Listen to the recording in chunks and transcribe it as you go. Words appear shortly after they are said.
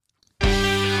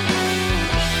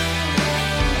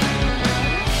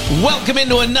Welcome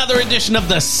into another edition of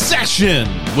The Session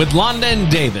with Londa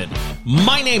and David.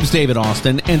 My name's David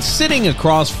Austin, and sitting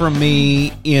across from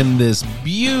me in this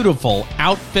beautiful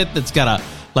outfit that's got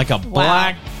a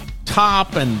black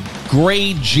top and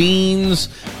gray jeans,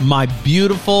 my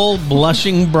beautiful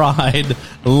blushing bride,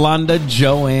 Londa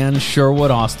Joanne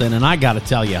Sherwood Austin. And I got to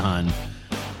tell you, hon,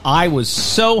 I was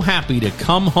so happy to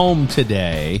come home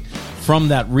today from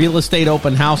that real estate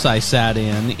open house I sat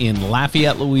in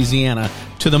Lafayette, Louisiana,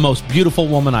 to the most beautiful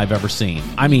woman I've ever seen.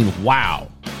 I mean, wow.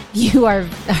 You are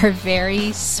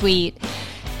very sweet.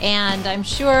 And I'm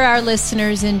sure our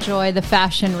listeners enjoy the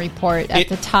fashion report at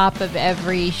the top of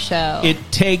every show. It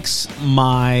takes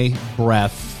my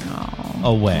breath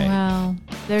away. Well,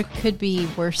 there could be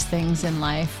worse things in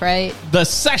life, right? The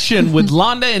Session with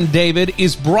Londa and David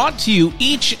is brought to you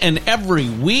each and every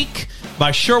week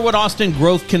by Sherwood Austin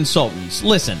Growth Consultants.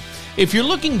 Listen, if you're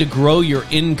looking to grow your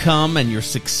income and your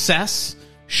success,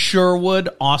 Sherwood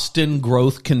Austin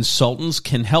Growth Consultants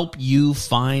can help you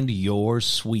find your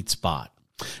sweet spot.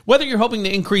 Whether you're hoping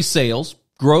to increase sales,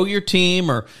 grow your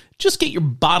team, or just get your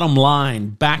bottom line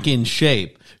back in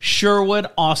shape, Sherwood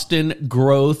Austin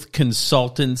Growth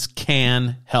Consultants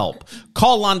can help.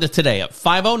 Call Londa today at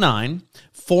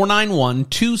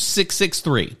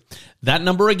 509-491-2663. That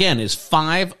number again is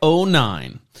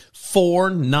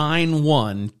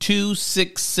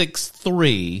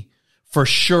 509-491-2663 for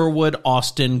Sherwood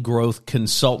Austin Growth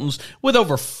Consultants. With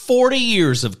over 40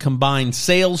 years of combined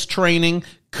sales training,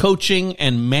 coaching,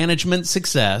 and management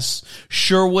success,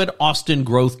 Sherwood Austin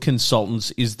Growth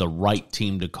Consultants is the right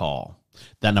team to call.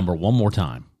 That number one more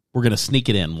time. We're going to sneak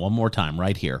it in one more time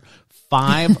right here.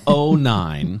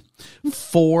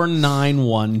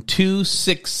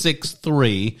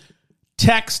 509-491-2663.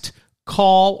 Text,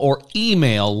 call, or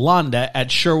email Londa at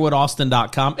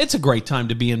SherwoodAustin.com. It's a great time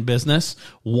to be in business.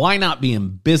 Why not be in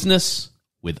business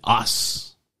with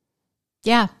us?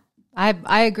 Yeah,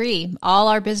 I agree. All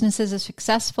our businesses are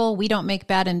successful. We don't make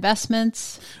bad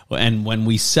investments. And when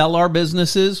we sell our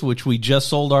businesses, which we just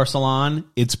sold our salon,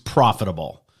 it's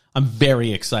profitable. I'm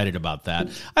very excited about that.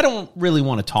 I don't really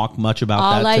want to talk much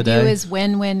about that today. All I do is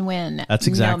win, win, win. That's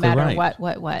exactly right. No matter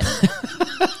what.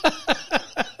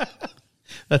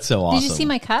 That's so awesome. Did you see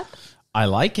my cup? I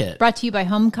like it. Brought to you by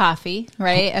Home Coffee,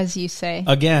 right? As you say.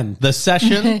 Again, the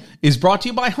session is brought to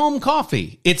you by Home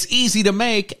Coffee. It's easy to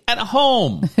make at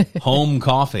home. Home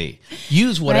Coffee.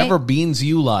 Use whatever beans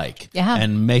you like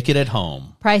and make it at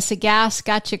home. Price of gas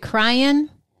got you crying?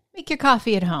 Make your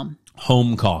coffee at home.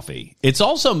 Home Coffee. It's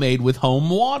also made with home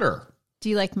water. Do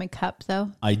you like my cup,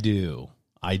 though? I do.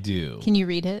 Can you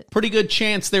read it? Pretty good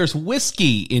chance there's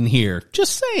whiskey in here.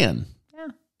 Just saying.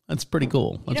 That's pretty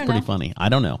cool. That's pretty funny. I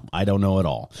don't know. I don't know at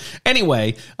all.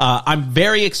 Anyway, I'm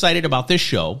very excited about this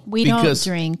show. We don't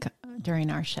drink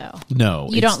during our show. No.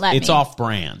 You don't let me. It's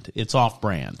off-brand. It's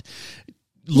off-brand.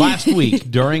 Last week,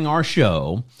 during our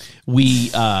show, we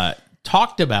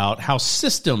talked about how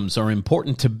systems are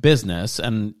important to business,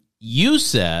 and you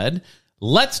said,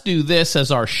 let's do this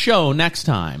as our show next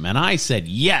time. And I said,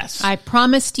 yes. I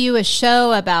promised you a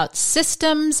show about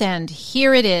systems, and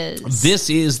here it is. This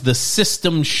is the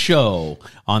system show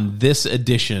on this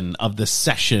edition of The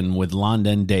Session with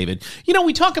Londa and David. You know,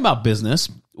 we talk about business.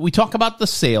 We talk about the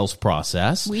sales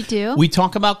process. We do. We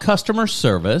talk about customer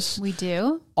service. We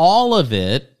do. All of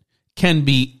it can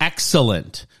be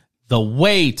excellent. The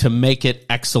way to make it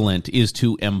excellent is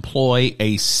to employ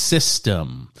a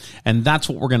system. And that's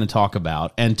what we're going to talk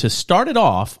about. And to start it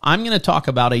off, I'm going to talk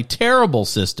about a terrible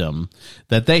system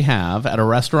that they have at a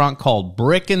restaurant called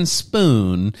Brick and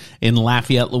Spoon in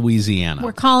Lafayette, Louisiana.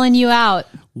 We're calling you out.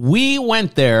 We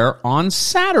went there on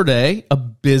Saturday, a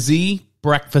busy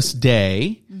breakfast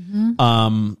day.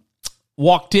 Mm-hmm.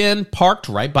 Walked in, parked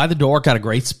right by the door, got a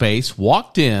great space,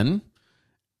 walked in,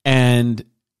 and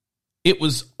it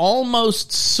was almost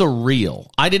surreal.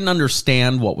 I didn't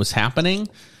understand what was happening.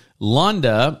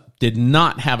 Londa did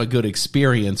not have a good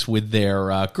experience with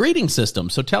their greeting system.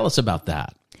 So tell us about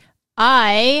that.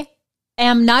 I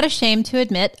am not ashamed to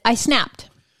admit I snapped.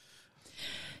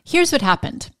 Here's what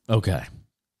happened. Okay.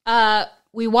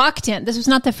 We walked in. This was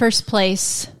not the first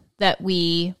place that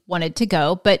we wanted to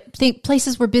go, but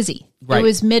places were busy. Right. It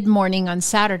was mid-morning on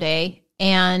Saturday.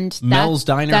 And Mel's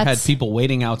Diner had people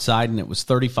waiting outside, and it was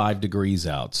 35 degrees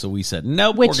out. So we said,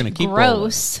 nope, we're going to keep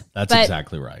gross, rolling. That's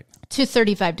exactly right. To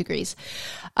 35 degrees.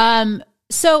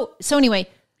 So anyway,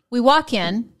 we walk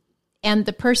in, and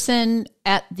the person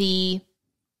at the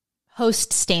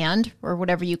host stand, or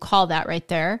whatever you call that right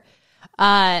there,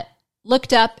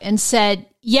 looked up and said,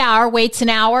 yeah, our wait's an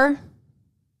hour.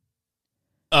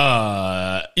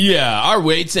 Yeah, our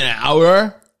wait's an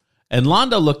hour. And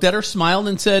Londa looked at her, smiled,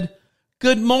 and said,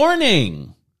 "Good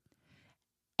morning."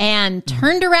 And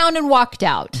turned around and walked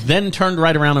out. Then turned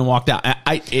right around and walked out.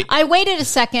 I waited a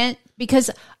second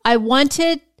because I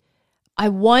wanted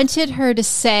her to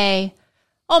say,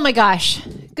 "Oh my gosh,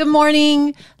 good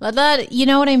morning." You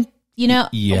know what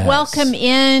Yes. Welcome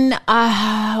in.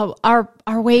 Our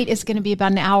wait is going to be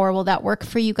about an hour. Will that work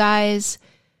for you guys?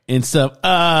 And so,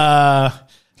 our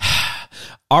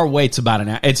wait's about an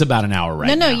hour. It's about an hour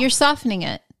now. No, you're softening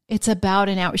it. It's about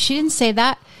an hour. She didn't say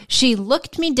that. She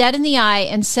looked me dead in the eye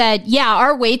and said, "Yeah,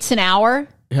 our wait's an hour."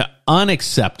 Yeah,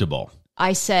 unacceptable.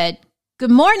 I said,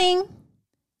 "Good morning."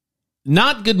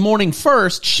 Not good morning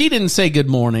first. She didn't say good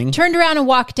morning. Turned around and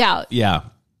walked out. Yeah.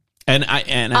 And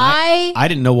I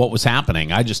didn't know what was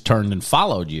happening. I just turned and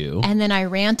followed you. And then I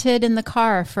ranted in the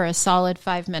car for a solid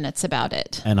 5 minutes about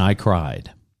it. And I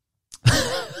cried.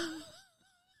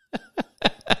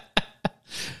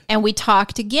 And we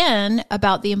talked again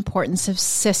about the importance of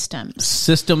systems.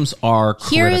 Systems are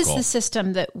critical. Here is the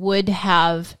system that would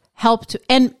have helped.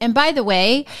 And by the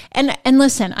way, and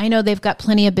listen, I know they've got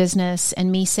plenty of business,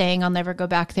 and me saying I'll never go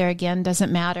back there again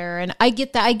doesn't matter. And I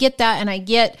get that. And I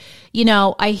get,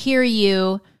 I hear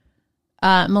you,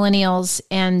 millennials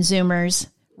and Zoomers,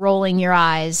 rolling your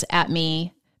eyes at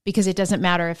me because it doesn't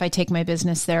matter if I take my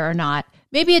business there or not.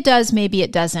 Maybe it does, maybe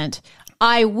it doesn't.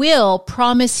 I will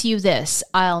promise you this.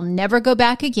 I'll never go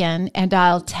back again, and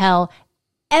I'll tell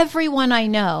everyone I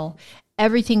know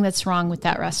everything that's wrong with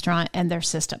that restaurant and their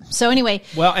system. So anyway.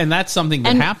 Well, and that's something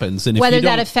that happens. And if whether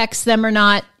that affects them or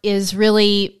not is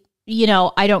really,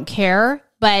 I don't care,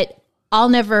 but I'll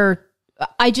never,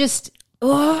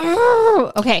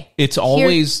 okay. It's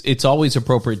always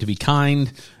appropriate to be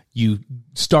kind. You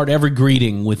start every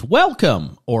greeting with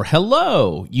welcome or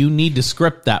hello. You need to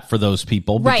script that for those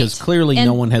people because clearly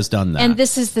no one has done that. And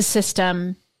this is the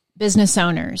system, business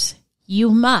owners. You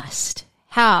must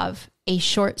have a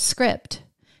short script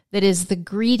that is the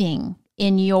greeting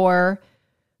in your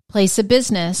place of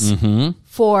business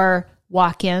for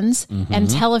walk-ins and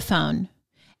telephone.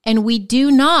 And we do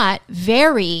not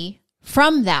vary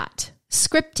from that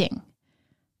scripting.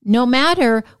 No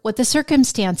matter what the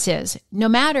circumstance is, no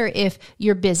matter if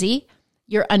you're busy,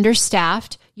 you're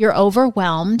understaffed, you're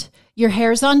overwhelmed, your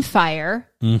hair's on fire.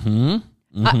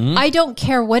 I don't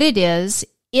care what it is,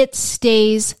 it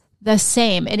stays the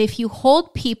same. And if you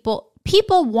hold people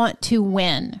want to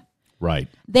win. Right.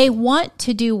 They want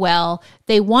to do well.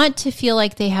 They want to feel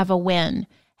like they have a win.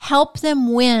 Help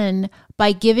them win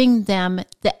by giving them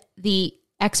the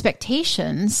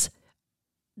expectations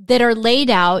that are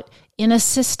laid out in a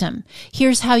system.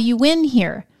 Here's how you win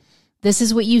here. This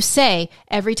is what you say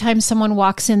every time someone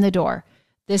walks in the door.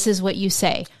 This is what you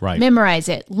say. Right. Memorize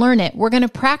it. Learn it. We're going to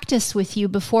practice with you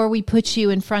before we put you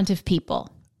in front of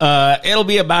people. It'll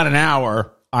be about an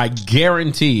hour. I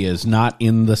guarantee is not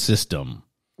in the system.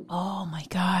 Oh, my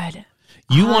God.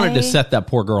 You wanted to set that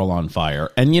poor girl on fire.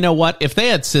 And you know what? If they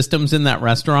had systems in that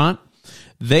restaurant,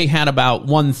 they had about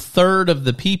 1/3 of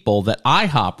the people that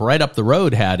IHOP right up the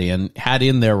road had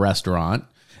in their restaurant.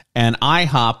 And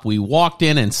IHOP, we walked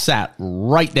in and sat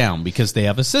right down because they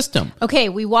have a system. Okay,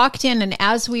 we walked in, and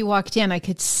as we walked in, I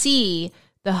could see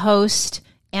the host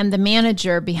and the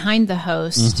manager behind the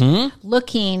host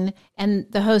looking, and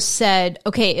the host said,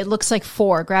 "Okay, it looks like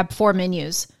 4. Grab 4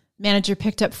 menus." Manager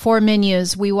picked up 4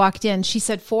 menus. We walked in. She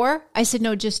said 4? I said,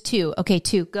 "No, just 2. Okay,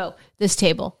 2. Go. This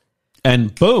table."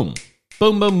 And boom.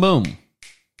 Boom, boom, boom.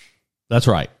 That's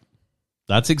right.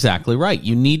 That's exactly right.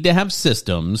 You need to have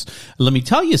systems. Let me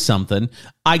tell you something.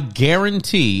 I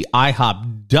guarantee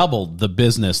IHOP doubled the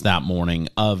business that morning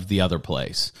of the other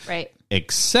place. Right.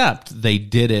 Except they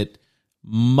did it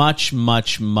much,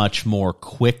 much, much more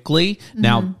quickly.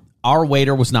 Now, our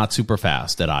waiter was not super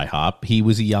fast at IHOP. He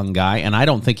was a young guy, and I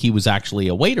don't think he was actually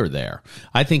a waiter there.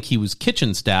 I think he was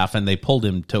kitchen staff, and they pulled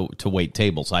him to wait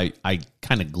tables. I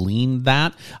kind of gleaned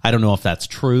that. I don't know if that's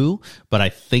true, but I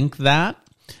think that.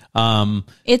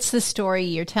 It's the story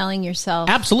you're telling yourself.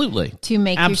 Absolutely. To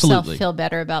make yourself feel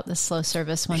better about the slow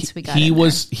service once we got in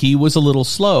He was a little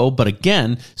slow, but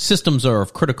again, systems are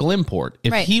of critical import.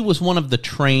 If he was one of the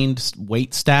trained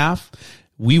wait staff,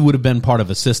 we would have been part of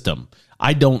a system.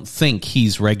 I don't think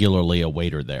he's regularly a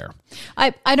waiter there.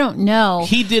 I don't know.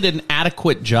 He did an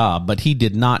adequate job, but he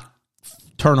did not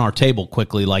turn our table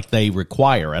quickly like they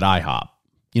require at IHOP.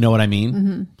 You know what I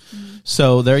mean?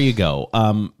 So there you go.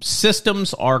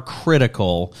 Systems are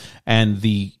critical, and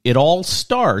it all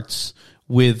starts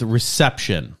with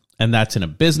reception. And that's in a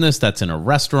business, that's in a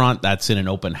restaurant, that's in an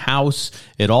open house.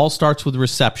 It all starts with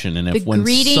reception. And if when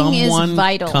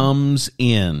someone comes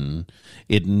in,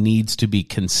 it needs to be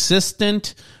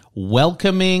consistent,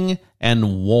 welcoming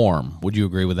and warm. Would you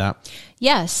agree with that?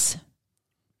 Yes,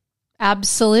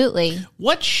 absolutely.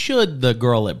 What should the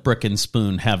girl at Brick and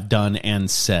Spoon have done and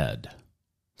said?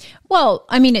 Well,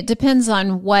 I mean, it depends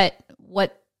on what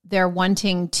they're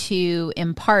wanting to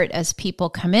impart as people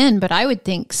come in, but I would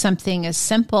think something as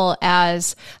simple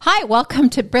as, "Hi, welcome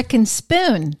to Brick and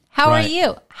Spoon. How are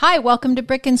you? Hi, welcome to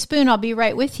Brick and Spoon. I'll be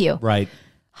right with you." Right.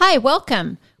 "Hi,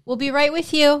 welcome. We'll be right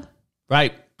with you."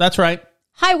 Right. That's right.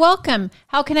 "Hi, welcome.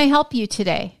 How can I help you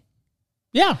today?"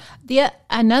 Yeah.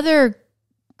 Another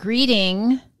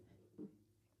greeting,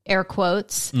 air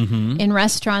quotes, in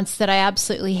restaurants that I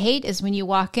absolutely hate is when you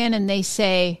walk in and they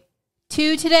say,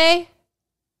 "Two today?"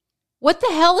 What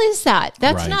the hell is that?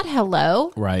 That's not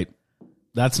hello. Right.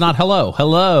 That's not hello.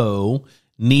 Hello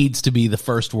needs to be the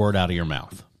first word out of your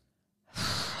mouth.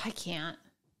 I can't.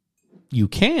 You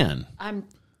can. I'm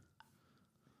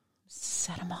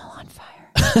set them all on fire.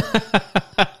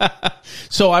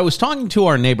 So I was talking to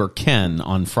our neighbor Ken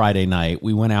on Friday night.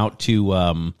 We went out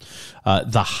to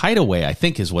the Hideaway, I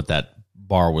think is what that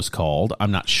bar was called.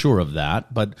 I'm not sure of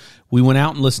that, but we went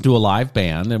out and listened to a live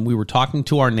band, and we were talking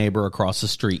to our neighbor across the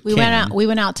street. We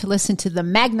went out to listen to the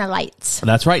Magna Lights.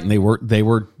 That's right, and they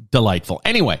were delightful.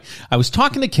 Anyway, I was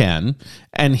talking to Ken,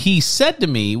 and he said to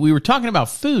me, we were talking about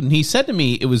food, and he said to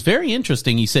me, it was very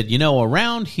interesting. He said,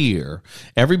 around here,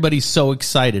 everybody's so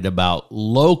excited about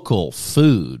local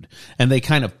food, and they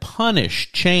kind of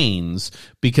punish chains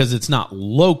because it's not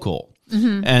local.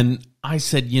 And I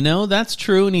said, that's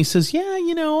true. And he says, yeah,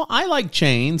 I like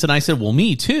chains. And I said, well,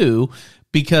 me too.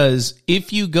 Because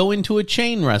if you go into a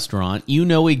chain restaurant, you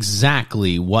know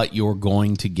exactly what you're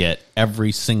going to get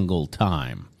every single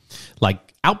time.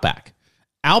 Like Outback.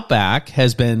 Outback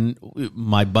has been,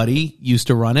 my buddy used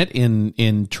to run it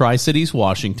in Tri-Cities,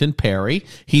 Washington, Perry.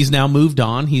 He's now moved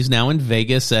on. He's now in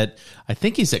Vegas I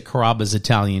think he's at Carrabba's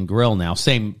Italian Grill now.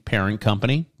 Same parent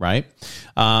company, right?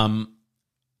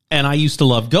 And I used to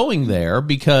love going there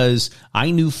because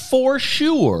I knew for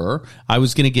sure I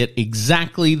was going to get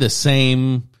exactly the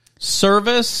same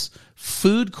service,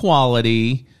 food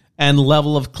quality, and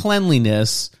level of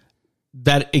cleanliness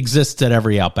that exists at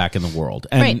every Outback in the world.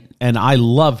 And I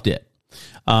loved it.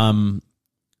 And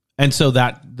so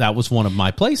that was one of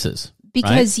my places.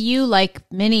 Because you, like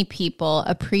many people,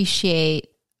 appreciate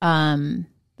the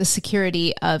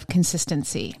security of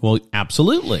consistency. Well,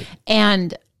 absolutely.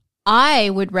 And I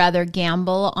would rather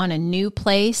gamble on a new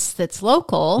place that's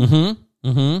local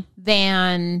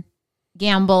than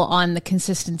gamble on the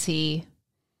consistency,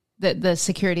 the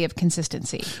security of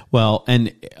consistency. Well,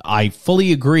 and I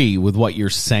fully agree with what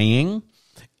you're saying.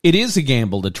 It is a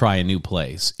gamble to try a new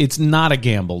place. It's not a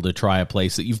gamble to try a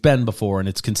place that you've been before and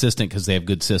it's consistent because they have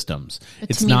good systems.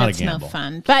 But it's not a gamble. No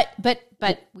fun. But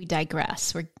we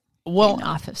digress. We're getting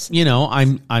off of.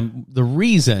 I'm the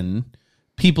reason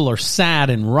people are sad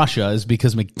in Russia is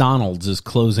because McDonald's is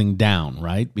closing down,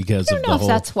 right? Because I don't know if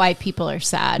that's why people are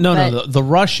sad. No, the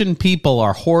Russian people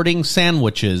are hoarding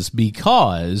sandwiches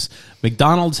because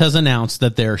McDonald's has announced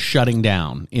that they're shutting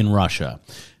down in Russia.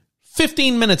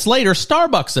 15 minutes later,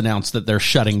 Starbucks announced that they're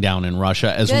shutting down in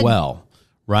Russia as well,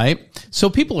 right?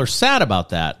 So people are sad about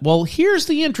that. Well, here's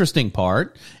the interesting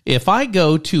part. If I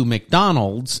go to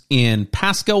McDonald's in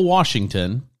Pasco,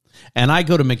 Washington, and I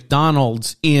go to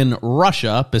McDonald's in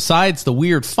Russia, besides the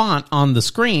weird font on the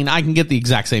screen, I can get the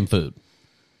exact same food.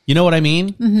 You know what I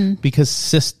mean? Mm-hmm. Because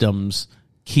systems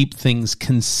keep things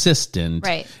consistent.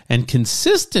 Right. And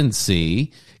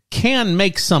consistency can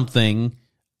make something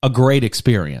a great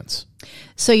experience.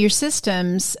 So your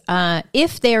systems,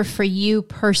 if they're for you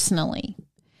personally,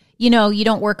 you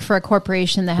don't work for a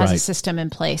corporation that has a system in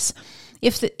place.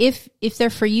 If they're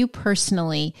for you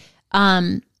personally,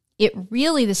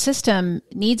 the system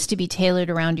needs to be tailored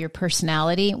around your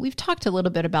personality. We've talked a little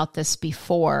bit about this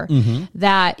before,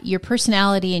 that your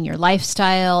personality and your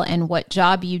lifestyle and what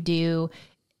job you do,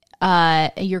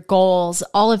 your goals,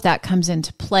 all of that comes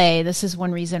into play. This is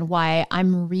one reason why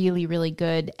I'm really, really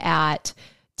good at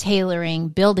tailoring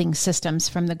building systems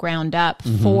from the ground up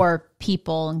for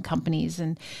people and companies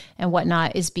and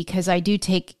whatnot, is because I do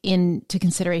take into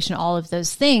consideration all of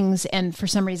those things. And for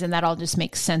some reason that all just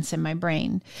makes sense in my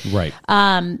brain. Right.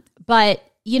 But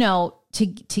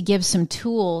to give some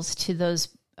tools to those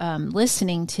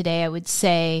listening today, I would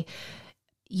say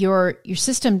your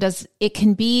system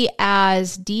can be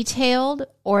as detailed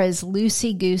or as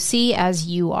loosey-goosey as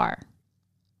you are.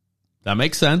 That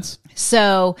makes sense.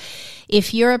 So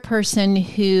if you're a person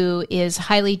who is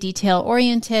highly detail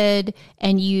oriented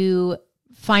and you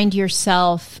find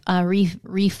yourself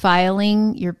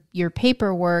refiling your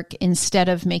paperwork instead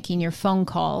of making your phone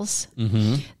calls,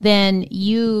 then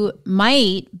you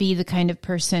might be the kind of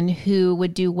person who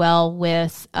would do well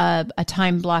with a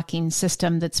time blocking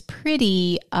system that's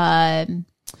pretty, what's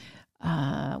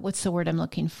the word I'm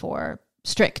looking for?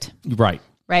 Strict. Right.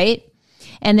 Right?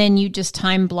 And then you just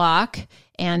time block.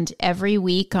 And every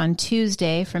week on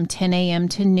Tuesday from 10 a.m.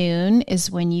 to noon is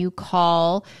when you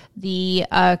call the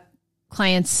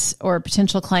clients or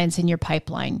potential clients in your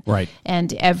pipeline. Right.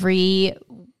 And every,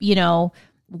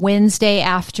 Wednesday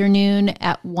afternoon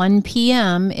at 1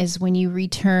 p.m. is when you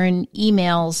return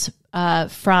emails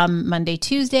from Monday,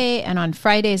 Tuesday, and on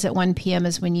Fridays at 1 p.m.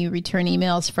 is when you return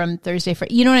emails from Thursday.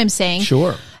 You know what I'm saying?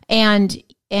 Sure.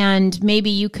 And maybe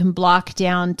you can block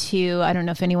down to, I don't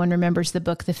know if anyone remembers the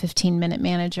book, The 15-Minute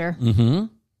Manager,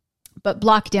 but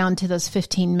block down to those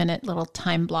 15-minute little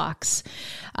time blocks.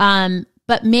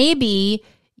 But maybe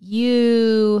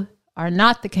you are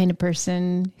not the kind of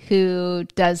person who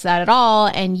does that at all,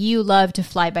 and you love to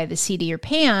fly by the seat of your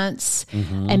pants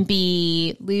and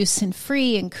be loose and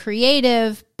free and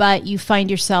creative, but you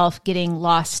find yourself getting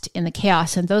lost in the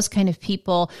chaos. And those kind of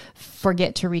people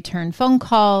forget to return phone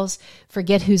calls,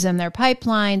 forget who's in their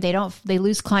pipeline. They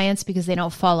lose clients because they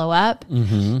don't follow up.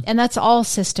 And that's all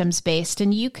systems based.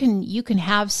 And you can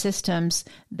have systems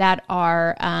that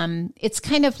are, it's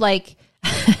kind of like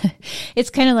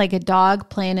a dog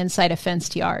playing inside a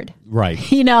fenced yard. Right.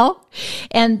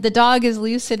 And the dog is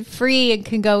loose and free and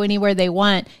can go anywhere they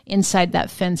want inside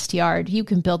that fenced yard. You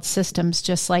can build systems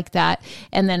just like that.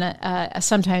 And then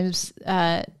sometimes,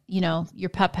 your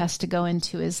pup has to go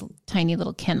into his tiny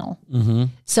little kennel.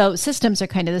 So systems are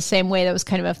kind of the same way. That was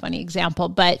kind of a funny example,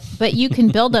 but you can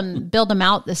build them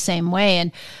out the same way.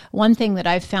 And one thing that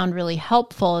I've found really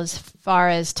helpful as far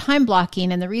as time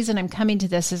blocking, and the reason I'm coming to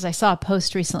this is I saw a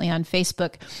post recently on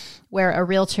Facebook where a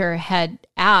realtor had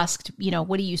asked,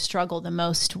 what do you struggle the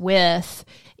most with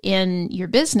in your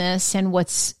business and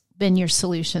what's been your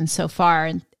solution so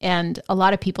far? And a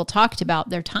lot of people talked about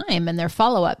their time and their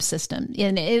follow-up system.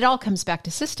 And it all comes back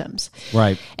to systems.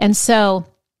 Right. And so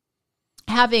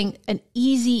having an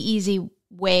easy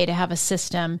way to have a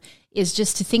system is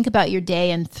just to think about your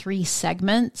day in 3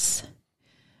 segments: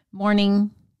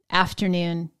 morning,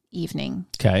 afternoon, evening.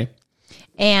 Okay.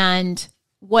 And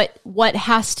what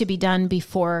has to be done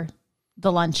before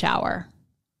the lunch hour?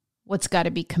 What's got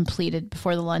to be completed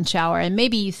before the lunch hour? And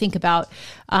maybe you think about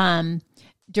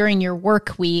during your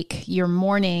work week, your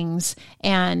mornings,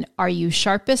 and are you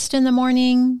sharpest in the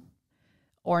morning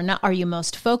or not? Are you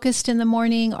most focused in the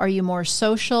morning? Are you more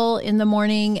social in the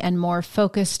morning and more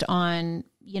focused on,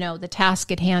 the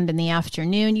task at hand in the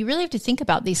afternoon? You really have to think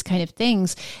about these kind of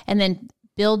things and then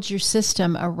build your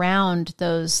system around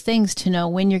those things to know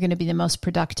when you're going to be the most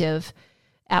productive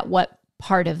at what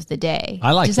part of the day.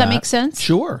 I like that. Does that make sense?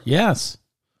 Sure. Yes.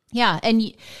 Yeah. And,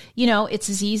 it's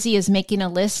as easy as making a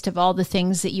list of all the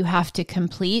things that you have to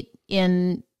complete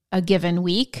in a given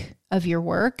week of your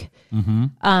work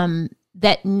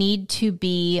that need to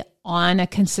be on a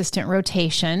consistent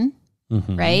rotation,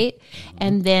 right?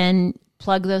 And then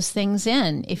plug those things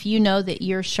in. If you know that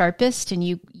you're sharpest and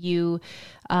you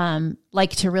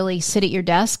like to really sit at your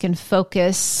desk and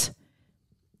focus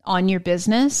on your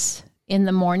business in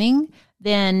the morning,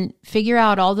 then figure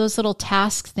out all those little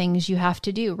task things you have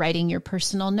to do: writing your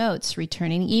personal notes,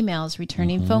 returning emails,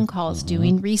 returning phone calls,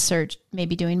 doing research,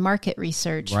 maybe doing market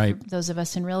research, right, for those of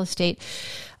us in real estate,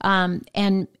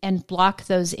 and block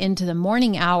those into the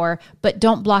morning hour, but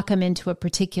don't block them into a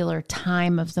particular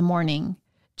time of the morning.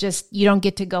 Just, you don't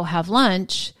get to go have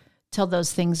lunch till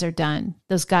those things are done.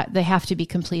 They have to be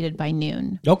completed by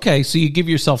noon. Okay, so you give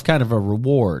yourself kind of a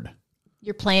reward.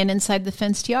 You're playing inside the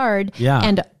fenced yard. Yeah.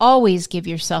 And always give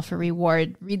yourself a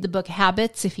reward. Read the book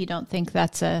Habits if you don't think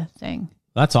that's a thing.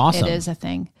 That's awesome. It is a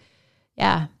thing.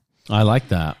 Yeah. I like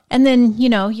that. And then,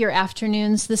 your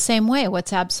afternoons the same way.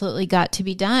 What's absolutely got to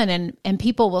be done. And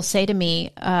people will say to me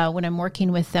when I'm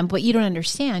working with them, but you don't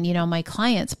understand, my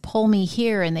clients pull me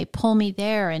here and they pull me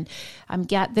there, and I'm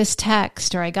got this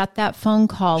text or I got that phone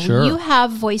call. Sure. You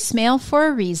have voicemail for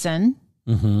a reason.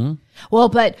 Well,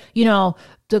 but,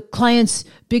 the client's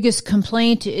biggest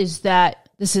complaint is that,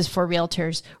 this is for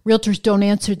realtors don't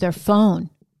answer their phone.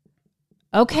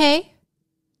 Okay,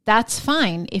 that's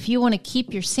fine. If you want to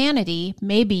keep your sanity,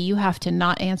 maybe you have to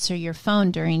not answer your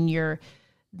phone during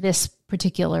this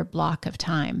particular block of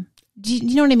time. Do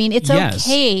you know what I mean? It's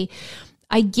okay.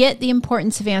 I get the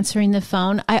importance of answering the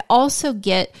phone. I also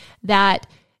get that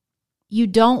you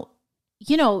don't,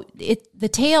 the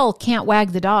tail can't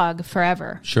wag the dog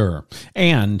forever. Sure.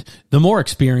 And the more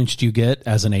experienced you get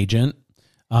as an agent,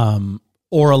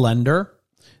 or a lender,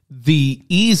 the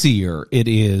easier it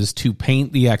is to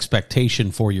paint the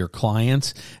expectation for your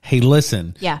clients. Hey,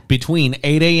 listen, between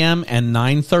 8 a.m. and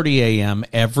 9:30 a.m.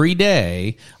 every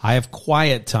day, I have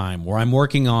quiet time where I'm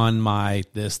working on my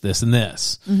this, and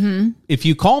this. Mm-hmm. If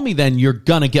you call me, then you're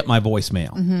going to get my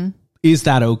voicemail. Mm-hmm. Is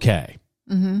that okay?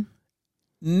 Mm-hmm.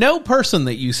 No person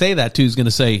that you say that to is going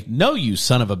to say, no, you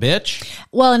son of a bitch.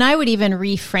 Well, and I would even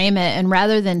reframe it. And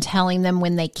rather than telling them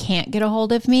when they can't get a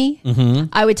hold of me,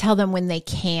 I would tell them when they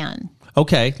can.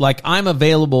 Okay. Like I'm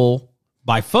available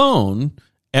by phone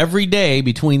every day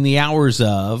between the hours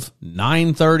of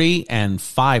 9:30 and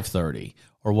 5:30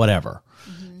 or whatever.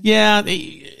 Mm-hmm. Yeah,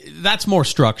 that's more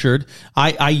structured.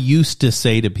 I used to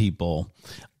say to people,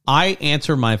 I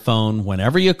answer my phone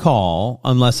whenever you call,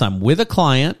 unless I'm with a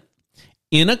client,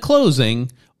 in a closing,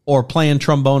 or playing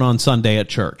trombone on Sunday at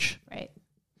church. Right.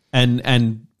 And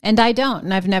I don't,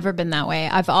 and I've never been that way.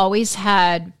 I've always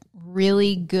had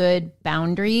really good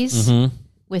boundaries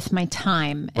with my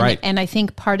time. Right. And I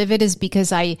think part of it is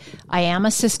because I am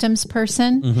a systems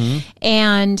person.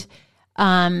 And,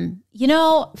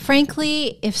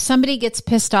 frankly, if somebody gets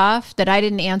pissed off that I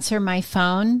didn't answer my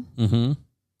phone,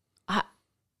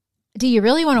 do you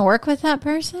really want to work with that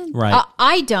person? Right.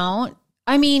 I don't.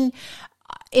 I mean,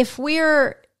 if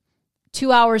we're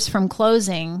 2 hours from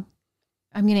closing,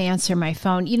 I'm going to answer my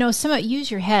phone.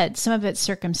 Use your head. Some of it's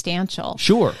circumstantial.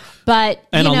 Sure. But,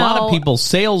 a lot of people's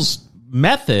sales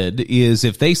method is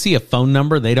if they see a phone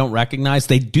number they don't recognize,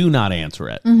 they do not answer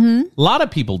it. A lot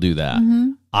of people do that.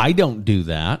 I don't do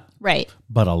that. Right.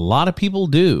 But a lot of people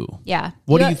do. Yeah.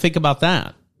 What do you think about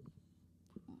that?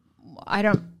 I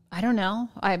don't know.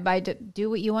 I do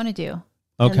what you want to do.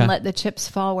 Okay. And let the chips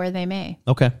fall where they may.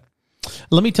 Okay.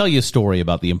 Let me tell you a story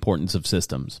about the importance of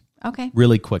systems. Okay.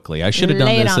 Really quickly. I should have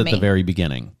done this at the very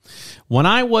beginning. When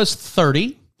I was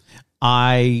 30,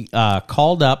 I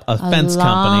called up a fence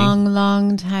company.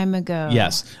 Long time ago.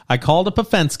 Yes. I called up a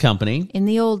fence company. In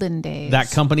the olden days. That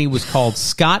company was called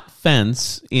Scott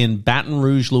Fence in Baton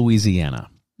Rouge, Louisiana.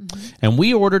 And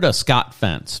we ordered a Scott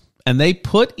Fence. And they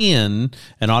put in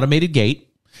an automated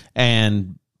gate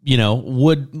and,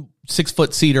 wood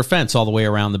 6-foot cedar fence all the way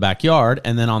around the backyard.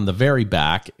 And then on the very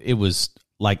back, it was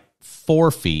like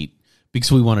 4 feet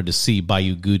because we wanted to see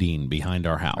Bayou Goudin behind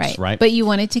our house, right? But you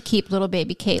wanted to keep little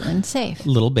baby Caitlin safe.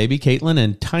 Little baby Caitlin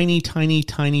and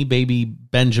tiny baby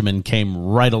Benjamin came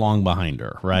right along behind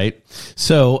her, right?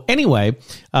 So anyway,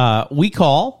 we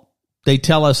call. They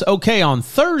tell us, okay, on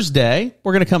Thursday,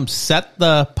 we're going to come set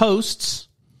the posts.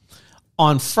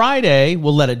 On Friday,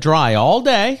 we'll let it dry all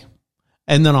day.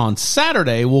 And then on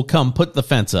Saturday, we'll come put the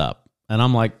fence up. And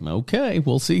I'm like, okay,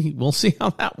 we'll see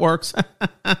how that works.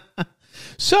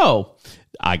 So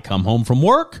I come home from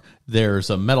work. There's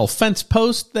a metal fence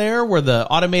post there where the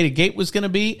automated gate was going to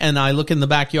be. And I look in the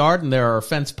backyard and there are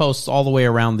fence posts all the way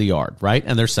around the yard, right?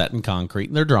 And they're set in concrete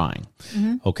and they're drying.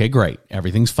 Okay, great.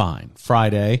 Everything's fine.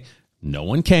 Friday, no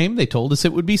one came. They told us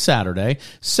it would be Saturday.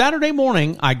 Saturday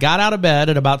morning, I got out of bed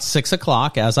at about 6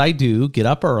 o'clock, as I do, get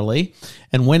up early,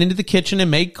 and went into the kitchen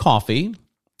and made coffee.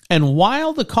 And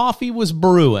while the coffee was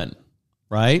brewing,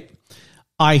 right,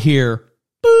 I hear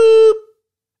boop,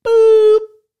 boop,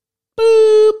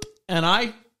 boop, and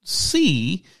I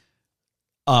see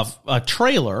a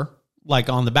trailer, like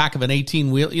on the back of an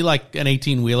 18-wheel, you like an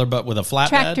 18-wheeler, but with a flatbed.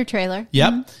 Tractor trailer.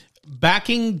 Yep.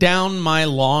 Backing down my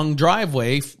long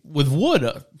driveway with wood,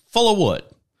 full of wood.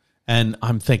 And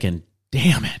I'm thinking,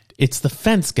 damn it, it's the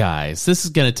fence guys. This is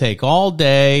going to take all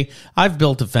day. I've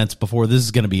built a fence before. This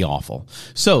is going to be awful.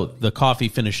 So the coffee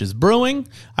finishes brewing.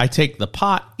 I take the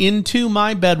pot into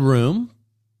my bedroom.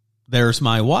 There's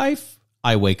my wife.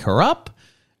 I wake her up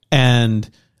and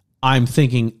I'm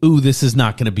thinking, ooh, this is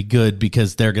not going to be good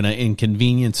because they're going to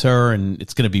inconvenience her and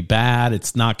it's going to be bad.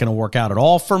 It's not going to work out at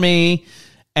all for me.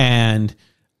 And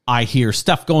I hear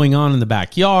stuff going on in the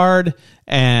backyard.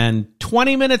 And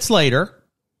 20 minutes later,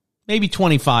 maybe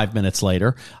 25 minutes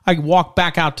later, I walk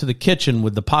back out to the kitchen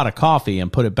with the pot of coffee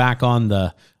and put it back on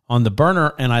the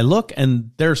burner. And I look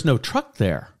and there's no truck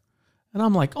there. And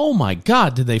I'm like, oh my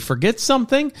God, did they forget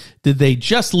something? Did they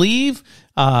just leave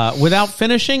without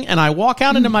finishing? And I walk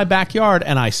out into my backyard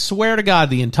and I swear to God,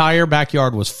 the entire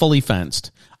backyard was fully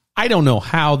fenced. I don't know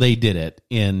how they did it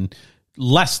in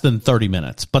less than 30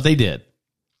 minutes, but they did.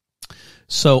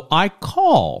 So I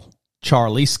call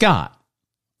Charlie Scott.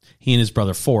 He and his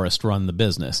brother Forrest run the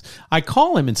business. I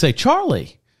call him and say,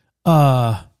 Charlie,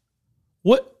 how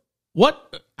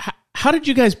did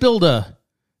you guys build a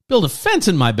fence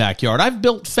in my backyard? I've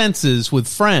built fences with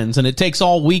friends and it takes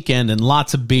all weekend and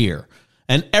lots of beer.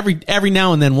 And every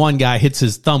now and then one guy hits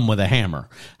his thumb with a hammer.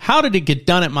 How did it get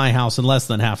done at my house in less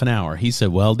than half an hour? He said,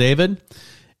 well, David,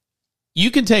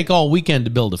 you can take all weekend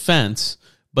to build a fence,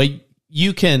 but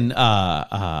you can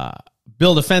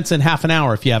build a fence in half an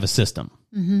hour if you have a system.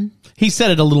 Mm-hmm. He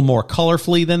said it a little more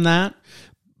colorfully than that,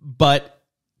 but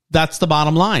that's the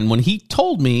bottom line. When he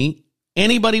told me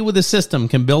anybody with a system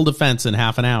can build a fence in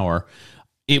half an hour,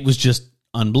 it was just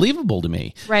unbelievable to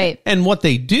me. Right. And what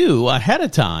they do ahead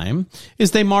of time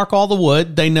is they mark all the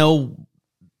wood. They know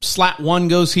slat 1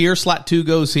 goes here, slat 2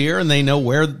 goes here, and they know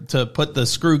where to put the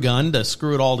screw gun to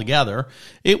screw it all together.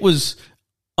 It was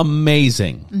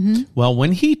amazing. Mm-hmm. Well,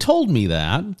 when he told me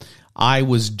that, I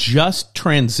was just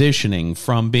transitioning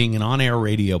from being an on-air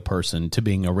radio person to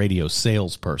being a radio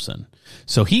salesperson.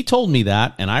 So he told me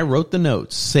that, and I wrote the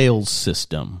notes, sales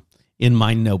system, in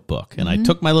my notebook. And I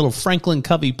took my little Franklin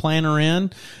Covey planner in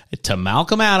to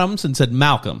Malcolm Adams and said,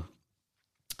 Malcolm,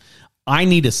 I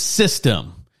need a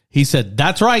system. He said,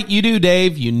 that's right, you do,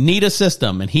 Dave. You need a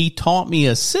system. And he taught me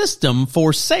a system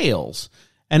for sales,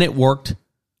 and it worked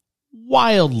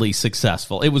wildly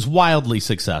successful. It was wildly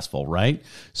successful, right?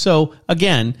 So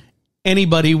again,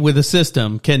 anybody with a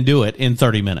system can do it in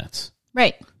 30 minutes.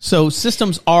 Right. So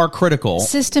systems are critical.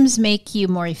 Systems make you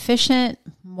more efficient,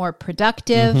 more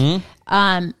productive.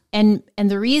 And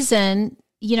the reason,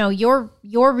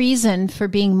 your reason for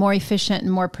being more efficient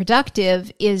and more productive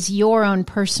is your own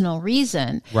personal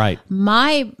reason. Right.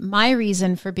 My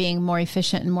reason for being more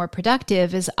efficient and more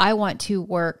productive is I want to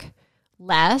work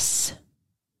less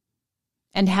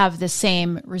and have the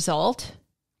same result.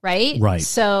 Right. Right.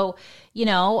 So,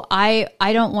 I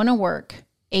don't want to work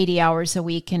 80 hours a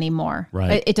week anymore.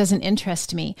 Right. It doesn't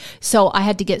interest me. So I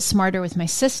had to get smarter with my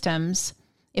systems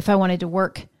if I wanted to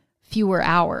work fewer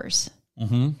hours.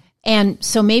 Mm-hmm. And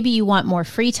so maybe you want more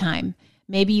free time.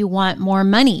 Maybe you want more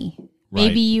money. Right.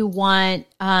 Maybe you want,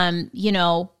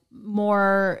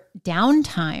 more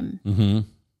downtime,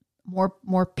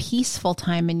 more peaceful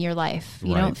time in your life.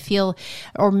 You don't feel,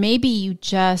 or maybe you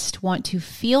just want to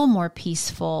feel more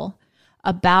peaceful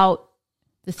about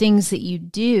the things that you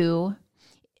do.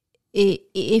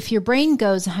 If your brain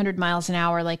goes 100 miles an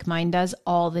hour like mine does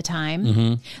all the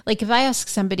time, like if I ask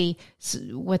somebody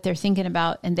what they're thinking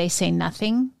about and they say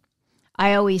nothing,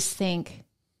 I always think,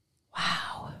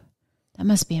 wow, that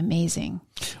must be amazing.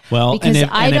 Well, and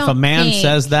if a man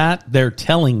says that, they're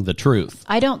telling the truth.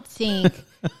 I don't think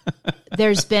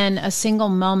there's been a single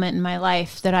moment in my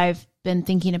life that I've been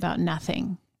thinking about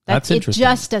nothing. That's interesting. It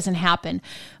just doesn't happen.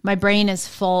 My brain is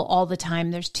full all the time.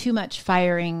 There's too much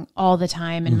firing all the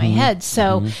time in my head.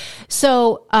 So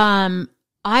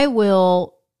I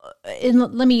will, and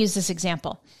let me use this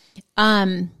example.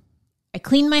 I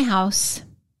clean my house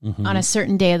on a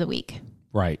certain day of the week.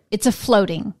 Right. It's a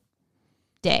floating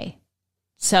day.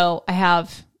 So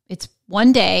it's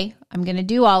one day, I'm going to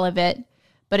do all of it,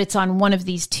 but it's on one of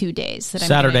these 2 days that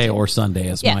Saturday or Sunday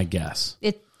is my guess.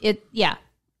 Yeah.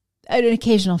 An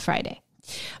occasional Friday,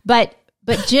 but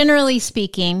generally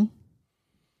speaking,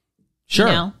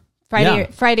 sure,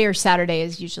 Friday or Saturday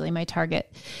is usually my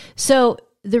target. So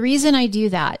the reason I do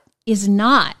that is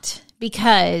not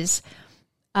because,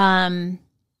 it's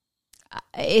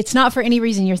not for any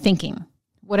reason you're thinking,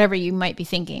 whatever you might be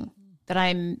thinking that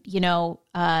I'm,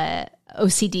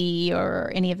 OCD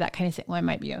or any of that kind of thing. Well, I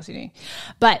might be OCD,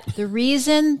 but the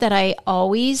reason that I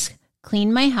always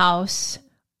clean my house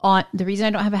the reason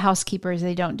I don't have a housekeeper is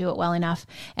they don't do it well enough.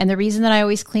 And the reason that I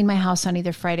always clean my house on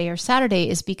either Friday or Saturday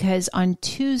is because on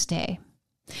Tuesday,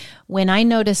 when I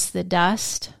notice the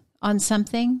dust on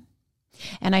something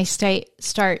and I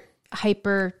start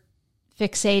hyper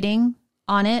fixating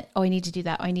on it, I need to do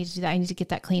that. I need to do that. I need to get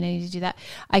that clean. I need to do that.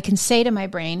 I can say to my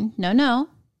brain, no,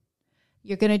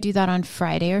 you're going to do that on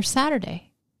Friday or Saturday.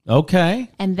 Okay.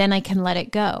 And then I can let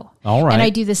it go. All right. And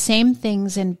I do the same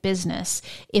things in business.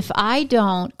 If I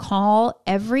don't call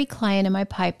every client in my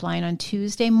pipeline on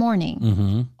Tuesday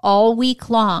morning all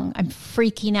week long, I'm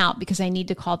freaking out because I need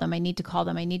to call them. I need to call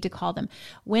them. I need to call them.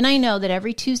 When I know that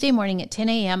every Tuesday morning at 10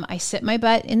 a.m., I sit my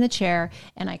butt in the chair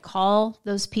and I call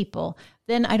those people,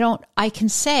 then I can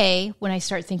say when I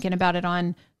start thinking about it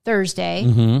on Thursday,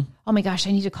 oh my gosh,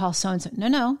 I need to call so-and-so.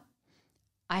 No.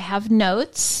 I have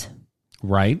notes.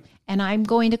 Right. And I'm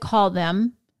going to call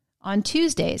them on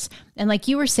Tuesdays. And like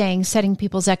you were saying, setting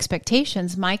people's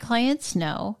expectations, my clients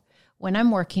know when I'm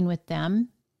working with them,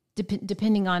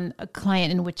 depending on a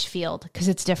client in which field, because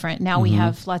it's different. Now we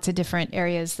have lots of different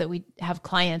areas that we have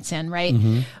clients in, right?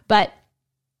 But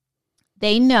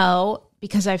they know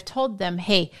because I've told them,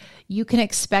 hey, you can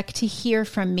expect to hear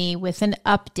from me with an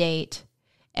update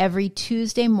every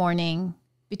Tuesday morning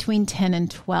between 10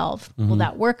 and 12. Will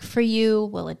that work for you?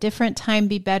 Will a different time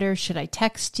be better? Should I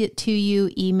text it to you,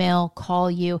 email,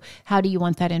 call you? How do you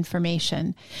want that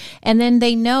information? And then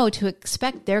they know to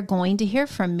expect they're going to hear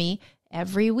from me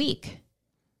every week.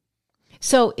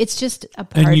 So it's just a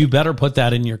part. And you better put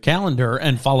that in your calendar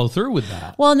and follow through with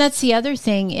that. Well, and that's the other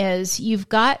thing is you've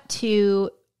got to,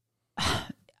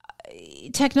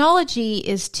 technology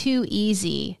is too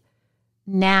easy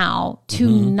now to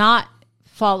not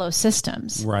follow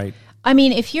systems. Right. I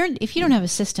mean, if you don't have a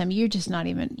system, you're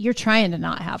trying to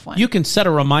not have one. You can set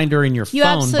a reminder in your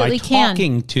phone by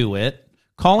talking to it,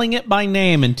 calling it by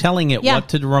name and telling it what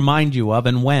to remind you of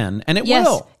and when, and it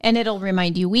will. And it'll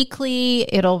remind you weekly.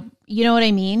 You know what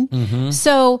I mean?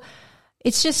 So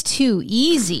it's just too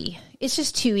easy. It's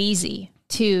just too easy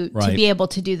to be able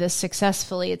to do this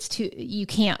successfully. You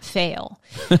can't fail.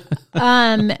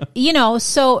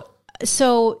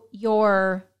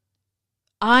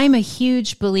 I'm a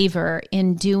huge believer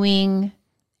in doing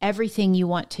everything you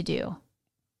want to do.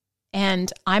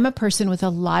 And I'm a person with a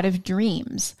lot of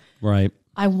dreams. Right.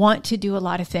 I want to do a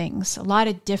lot of things, a lot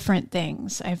of different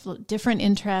things. I have different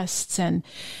interests. And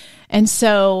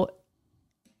so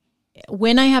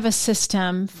when I have a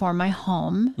system for my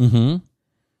home,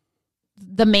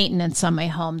 the maintenance on my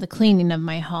home, the cleaning of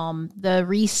my home, the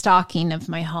restocking of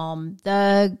my home,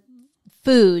 the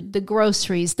food, the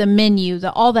groceries, the menu,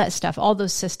 all that stuff, all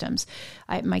those systems.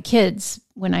 My kids,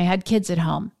 when I had kids at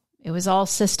home, it was all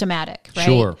systematic, right?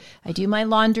 Sure. I do my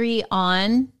laundry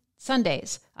on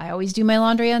Sundays. I always do my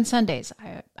laundry on Sundays.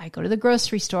 I go to the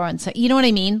grocery store on Sundays. You know what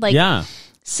I mean?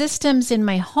 Systems in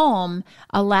my home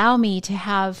allow me to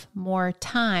have more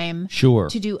time to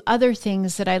do other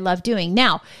things that I love doing.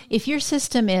 Now, if your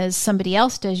system is somebody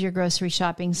else does your grocery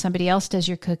shopping, somebody else does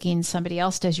your cooking, somebody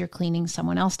else does your cleaning,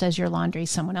 someone else does your laundry,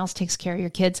 someone else takes care of your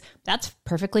kids, that's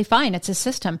perfectly fine. It's a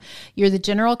system. You're the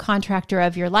general contractor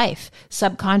of your life.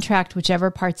 Subcontract whichever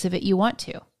parts of it you want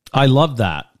to. I love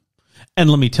that. And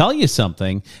let me tell you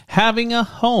something. Having a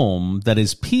home that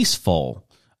is peaceful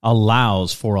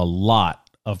allows for a lot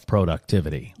of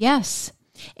productivity. Yes.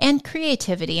 And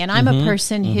creativity. And I'm a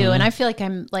person who, and I feel like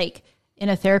I'm like in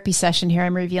a therapy session here,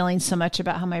 I'm revealing so much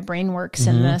about how my brain works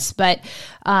in this, but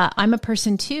I'm a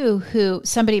person too who,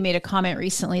 somebody made a comment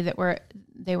recently that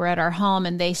they were at our home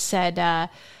and they said,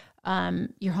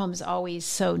 your home is always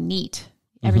so neat.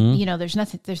 There's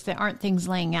nothing, there aren't things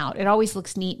laying out. It always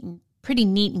looks neat and pretty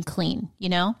neat and clean,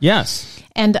 Yes.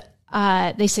 And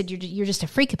they said, you're just a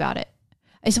freak about it.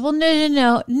 I said, well,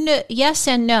 no, yes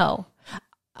and no.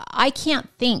 I can't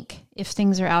think if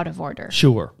things are out of order.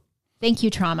 Sure. Thank you,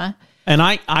 trauma. And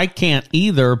I can't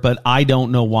either, but I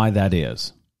don't know why that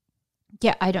is.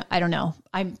 Yeah, I don't know.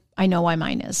 I know why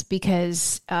mine is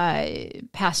because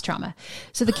past trauma.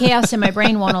 So the chaos in my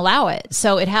brain won't allow it.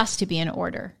 So it has to be in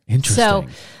order. Interesting.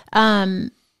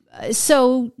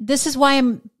 So this is why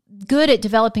I'm good at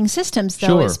developing systems,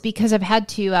 though, is because I've had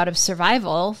to out of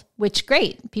survival, which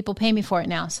great. People pay me for it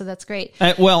now, so that's great.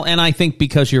 And I think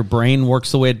because your brain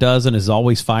works the way it does and is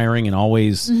always firing and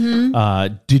always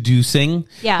deducing,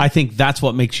 I think that's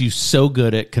what makes you so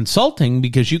good at consulting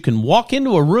because you can walk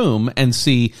into a room and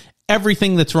see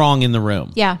everything that's wrong in the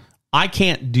room. Yeah. I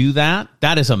can't do that.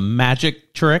 That is a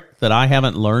magic trick that I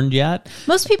haven't learned yet.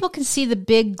 Most people can see the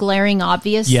big, glaring,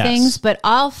 obvious things, but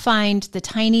I'll find the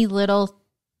tiny little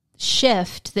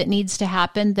shift that needs to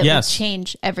happen that will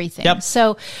change everything. Yep.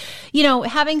 So,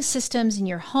 having systems in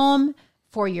your home,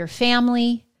 for your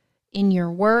family, in your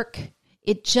work,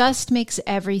 it just makes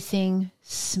everything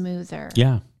smoother.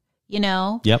 Yeah.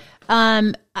 Yep.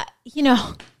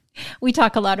 We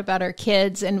talk a lot about our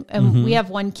kids and we have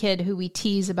one kid who we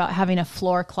tease about having a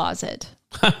floor closet.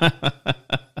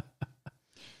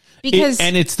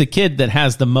 And it's the kid that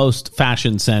has the most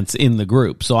fashion sense in the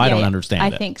group, so I don't understand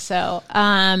it. I think so.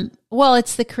 Well,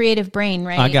 it's the creative brain,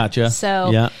 right? I gotcha.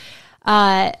 So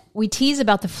we tease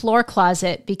about the floor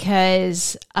closet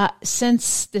because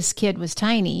since this kid was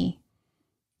tiny,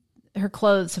 her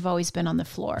clothes have always been on the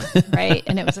floor, right?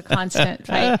 And it was a constant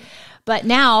fight. But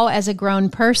now, as a grown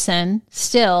person,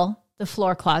 still the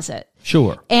floor closet.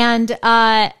 Sure. And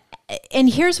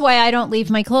here's why I don't leave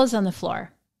my clothes on the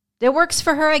floor. It works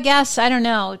for her, I guess. I don't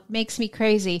know. It makes me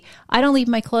crazy. I don't leave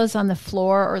my clothes on the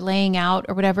floor or laying out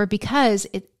or whatever because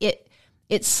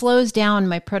it slows down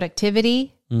my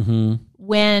productivity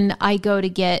when I go to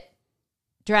get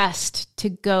dressed to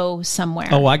go somewhere.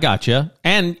 Oh, I gotcha.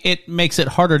 And it makes it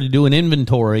harder to do an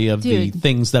inventory of the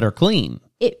things that are clean.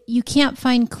 You can't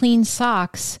find clean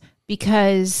socks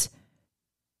because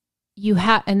you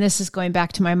have, and this is going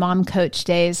back to my mom coach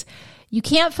days, you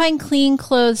can't find clean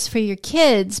clothes for your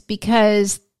kids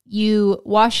because you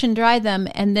wash and dry them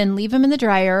and then leave them in the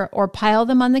dryer or pile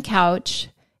them on the couch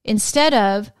instead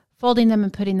of folding them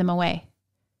and putting them away.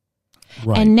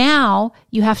 Right. And now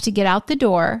you have to get out the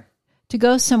door to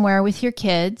go somewhere with your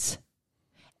kids,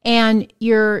 and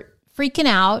you're freaking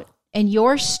out, and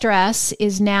your stress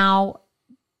is now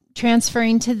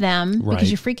transferring to them because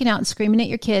you're freaking out and screaming at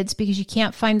your kids because you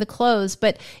can't find the clothes.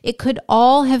 But it could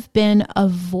all have been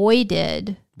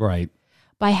avoided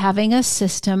by having a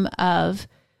system of,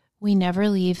 we never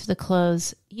leave the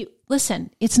clothes. Listen,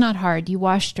 it's not hard. You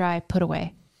wash, dry, put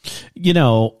away. You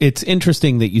know, it's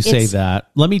interesting that you say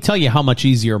that. Let me tell you how much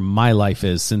easier my life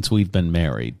is since we've been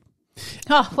married.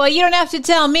 Oh, well, you don't have to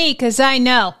tell me because I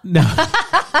know. No.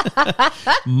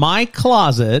 My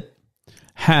closet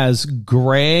has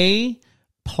gray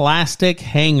plastic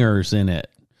hangers in it.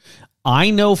 I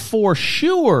know for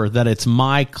sure that it's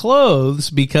my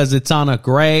clothes because it's on a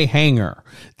gray hanger.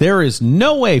 There is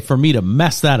no way for me to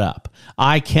mess that up.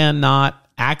 I cannot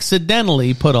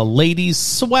accidentally put a lady's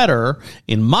sweater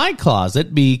in my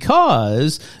closet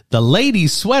because the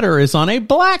lady's sweater is on a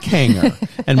black hanger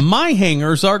and my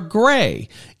hangers are gray.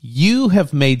 You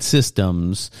have made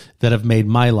systems that have made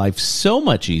my life so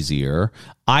much easier.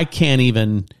 I can't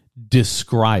even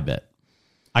describe it.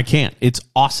 I can't. It's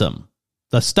awesome.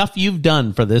 The stuff you've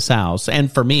done for this house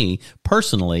and for me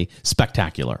personally,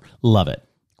 spectacular. Love it.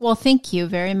 Well, thank you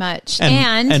very much.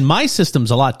 And my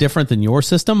system's a lot different than your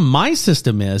system. My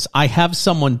system is I have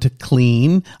someone to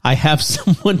clean. I have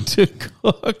someone to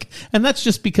cook. And that's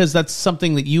just because that's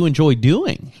something that you enjoy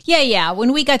doing. Yeah.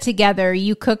 When we got together,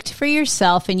 you cooked for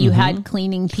yourself and you had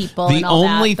cleaning people and all that.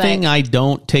 The only thing I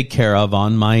don't take care of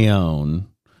on my own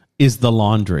is the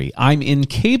laundry. I'm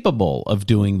incapable of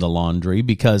doing the laundry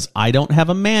because I don't have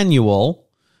a manual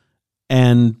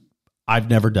and I've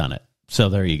never done it. So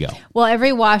there you go. Well,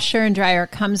 every washer and dryer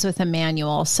comes with a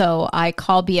manual, so I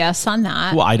call BS on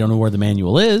that. Well, I don't know where the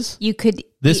manual is. You could.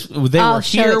 They were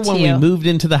here when we moved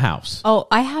into the house. Oh,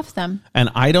 I have them. And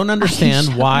I don't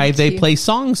understand why they play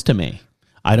songs to me.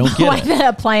 I don't get why it. the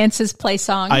appliances play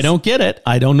songs. I don't get it.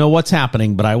 I don't know what's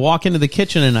happening, but I walk into the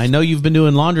kitchen and I know you've been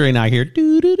doing laundry and I hear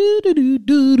doo doo doo doo doo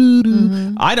doo doo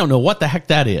doo. I don't know what the heck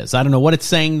that is. I don't know what it's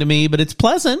saying to me, but it's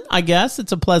pleasant, I guess.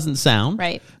 It's a pleasant sound.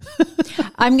 Right.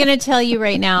 I'm going to tell you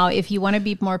right now, if you want to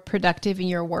be more productive in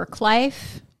your work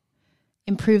life,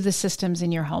 improve the systems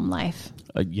in your home life.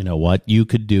 You know what? You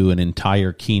could do an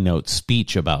entire keynote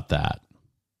speech about that.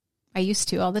 I used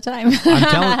to all the time.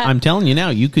 I'm telling you now,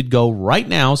 you could go right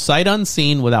now, sight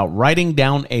unseen, without writing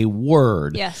down a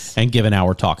word, and give an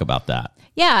hour talk about that.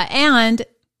 Yeah, and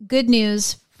good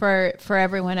news for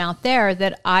everyone out there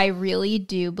that I really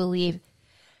do believe.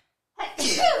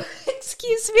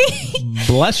 Excuse me.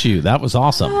 Bless you. That was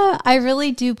awesome. I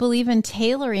really do believe in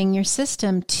tailoring your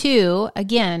system to,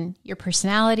 again, your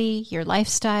personality, your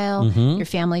lifestyle, your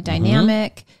family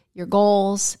dynamic, your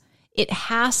goals. It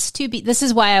has to be. This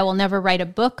is why I will never write a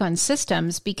book on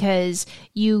systems, because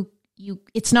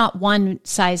it's not one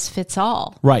size fits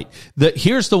all. Right.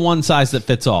 Here's the one size that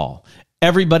fits all.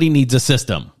 Everybody needs a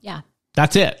system. Yeah.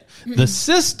 That's it. The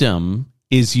system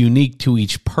is unique to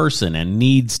each person and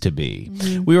needs to be.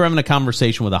 We were having a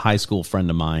conversation with a high school friend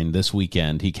of mine this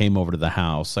weekend. He came over to the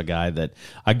house, a guy that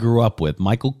I grew up with.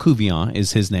 Michael Couvion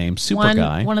is his name. Super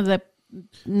guy. One of the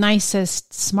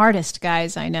nicest, smartest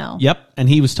guys I know. Yep. And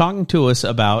he was talking to us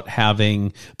about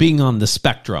being on the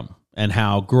spectrum and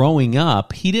how growing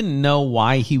up, he didn't know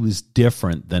why he was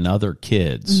different than other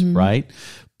kids, right?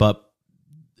 But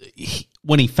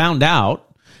when he found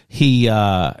out, he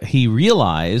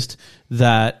realized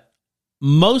that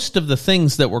most of the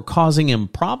things that were causing him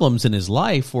problems in his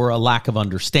life were a lack of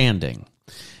understanding.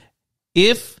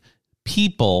 If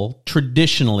people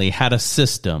traditionally had a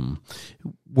system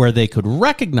where they could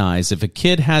recognize if a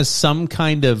kid has some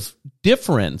kind of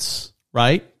difference,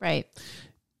 right? Right.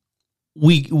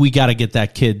 We got to get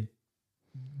that kid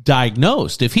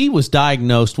diagnosed. If he was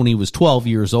diagnosed when he was 12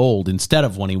 years old instead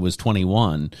of when he was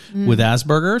 21 with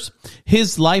Asperger's,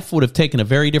 his life would have taken a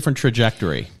very different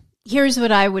trajectory. Here's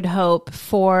what I would hope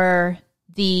for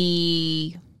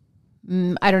the,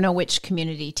 I don't know which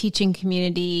community, teaching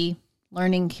community,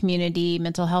 learning community,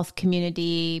 mental health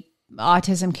community,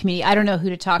 autism community. I don't know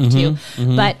who to talk to,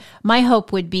 but my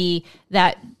hope would be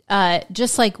that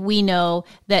just like we know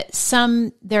that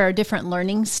there are different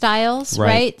learning styles,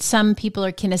 right? Some people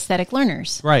are kinesthetic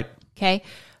learners. Right. Okay.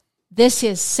 This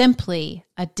is simply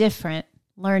a different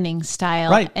learning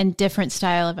style and different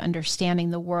style of understanding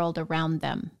the world around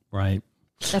them. Right.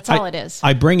 That's all it is.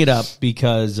 I bring it up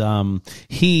because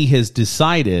he has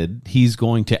decided he's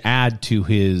going to add to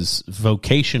his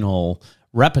vocational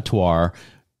repertoire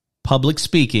public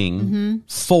speaking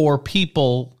for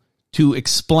people to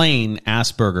explain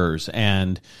Asperger's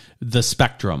and the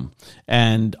spectrum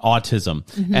and autism.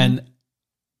 And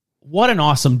what an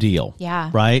awesome deal.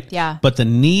 Yeah. Right? Yeah. But the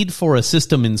need for a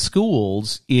system in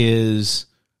schools is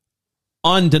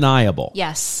undeniable.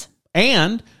 Yes.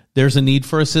 And there's a need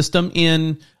for a system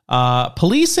in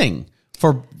policing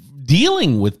for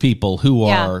dealing with people who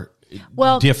are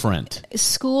different.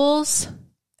 Schools,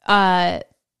 the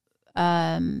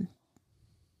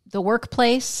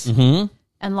workplace,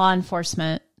 and law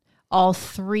enforcement, all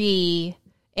three,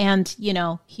 and,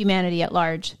 humanity at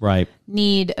large, right,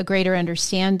 need a greater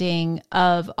understanding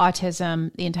of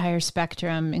autism, the entire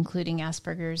spectrum, including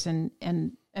Asperger's, and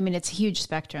I mean, it's a huge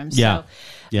spectrum. So,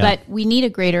 but we need a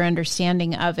greater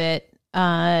understanding of it.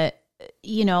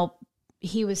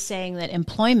 He was saying that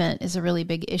employment is a really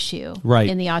big issue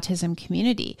in the autism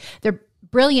community. They're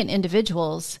brilliant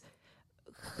individuals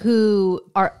who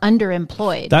are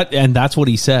underemployed. That's what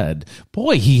he said.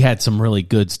 Boy, he had some really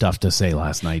good stuff to say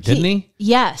last night, didn't he?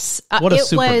 Yes. What a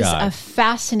super was guy. A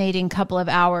fascinating couple of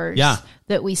hours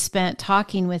that we spent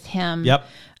talking with him. Yep.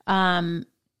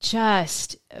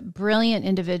 Just a brilliant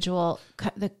individual,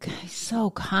 so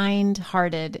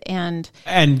kind-hearted and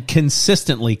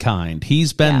consistently kind.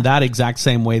 He's been that exact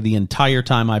same way the entire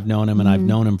time I've known him, and I've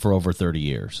known him for over 30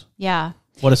 years. Yeah.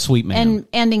 What a sweet man.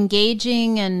 And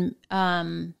engaging and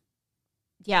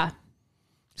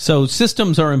So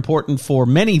systems are important for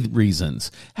many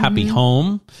reasons. Happy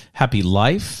home, happy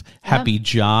life, happy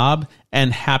job,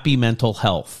 and happy mental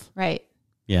health. Right.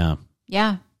 Yeah.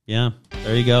 Yeah. Yeah.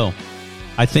 There you go.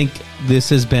 I think this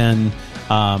has been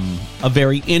a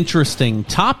very interesting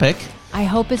topic. I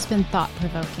hope it's been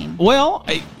thought-provoking. Well,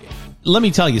 let me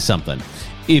tell you something.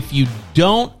 If you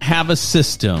don't have a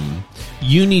system,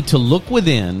 you need to look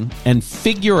within and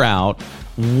figure out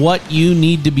what you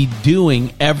need to be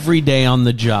doing every day on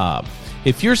the job.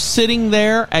 If you're sitting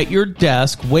there at your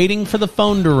desk waiting for the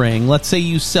phone to ring, let's say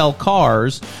you sell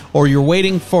cars, or you're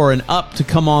waiting for an up to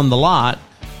come on the lot,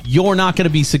 you're not going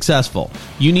to be successful.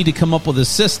 You need to come up with a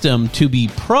system to be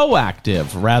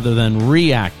proactive rather than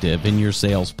reactive in your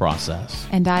sales process.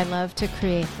 And I love to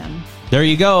create them. There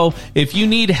you go. If you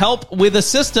need help with a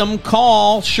system,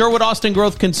 call Sherwood Austin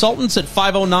Growth Consultants at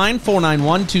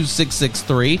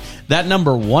 509-491-2663. That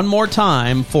number, one more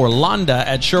time, for Londa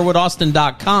at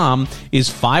SherwoodAustin.com is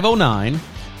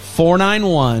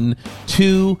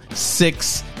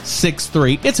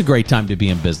 509-491-2663. It's a great time to be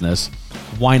in business.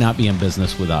 Why not be in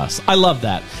business with us? I love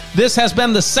that. This has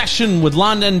been The Session with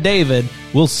Londa and David.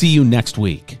 We'll see you next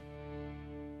week.